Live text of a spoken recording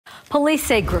Police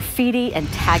say graffiti and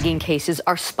tagging cases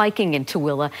are spiking in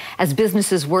Tooele as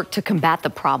businesses work to combat the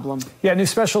problem. Yeah, News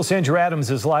Specialist Andrew Adams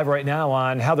is live right now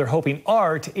on how they're hoping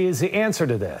art is the answer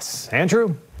to this.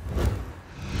 Andrew?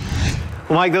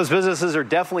 Well, Mike, those businesses are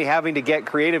definitely having to get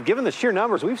creative. Given the sheer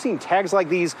numbers, we've seen tags like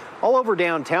these all over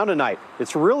downtown tonight.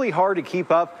 It's really hard to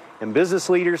keep up, and business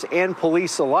leaders and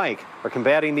police alike are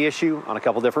combating the issue on a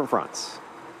couple different fronts.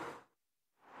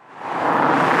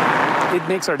 It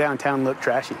makes our downtown look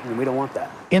trashy, and we don't want that.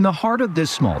 In the heart of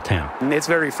this small town, And it's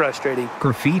very frustrating.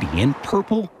 graffiti in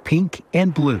purple, pink,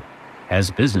 and blue has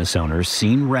business owners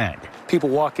seen red. People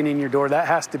walking in your door, that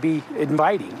has to be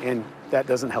inviting, and that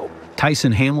doesn't help.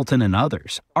 Tyson Hamilton and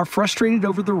others are frustrated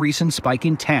over the recent spike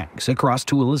in tags across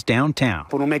Tooele's downtown.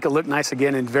 We'll make it look nice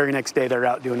again, and the very next day they're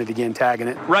out doing it again, tagging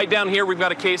it. Right down here, we've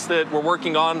got a case that we're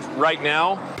working on right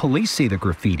now. Police say the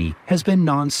graffiti has been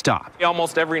nonstop.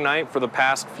 Almost every night for the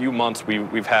past few months,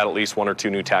 we've had at least one or two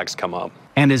new tags come up.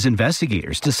 And as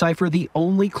investigators decipher the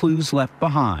only clues left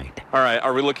behind. All right,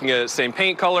 are we looking at same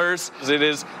paint colors? It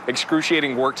is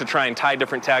excruciating work to try and tie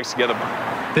different tags together.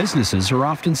 Businesses are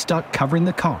often stuck covering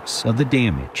the costs of the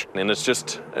damage. And it's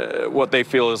just what they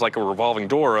feel is like a revolving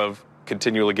door of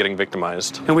continually getting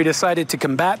victimized. And we decided to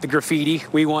combat the graffiti.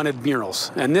 We wanted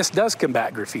murals, and this does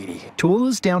combat graffiti.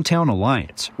 Tooele's Downtown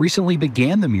Alliance recently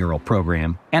began the mural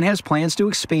program and has plans to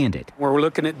expand it. We're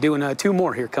looking at doing 2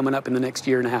 more here coming up in the next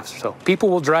year and a half or so. People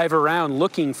will drive around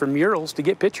looking for murals to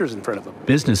get pictures in front of them.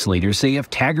 Business leaders say if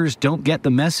taggers don't get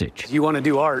the message, If you want to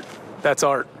do art, that's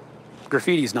art.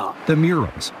 Graffiti's not. the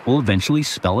murals will eventually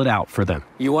spell it out for them.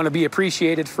 You want to be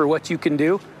appreciated for what you can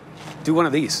do one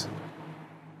of these.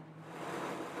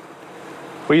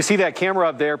 Well, you see that camera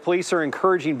up there. Police are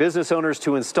encouraging business owners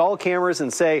to install cameras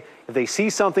and say if they see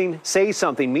something, say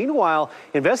something. Meanwhile,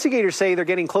 investigators say they're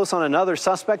getting close on another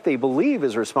suspect they believe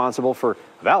is responsible for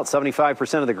about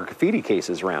 75% of the graffiti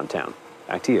cases around town.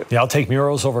 Back to you. Yeah, I'll take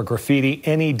murals over graffiti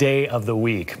any day of the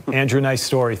week. Andrew, nice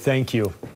story. Thank you.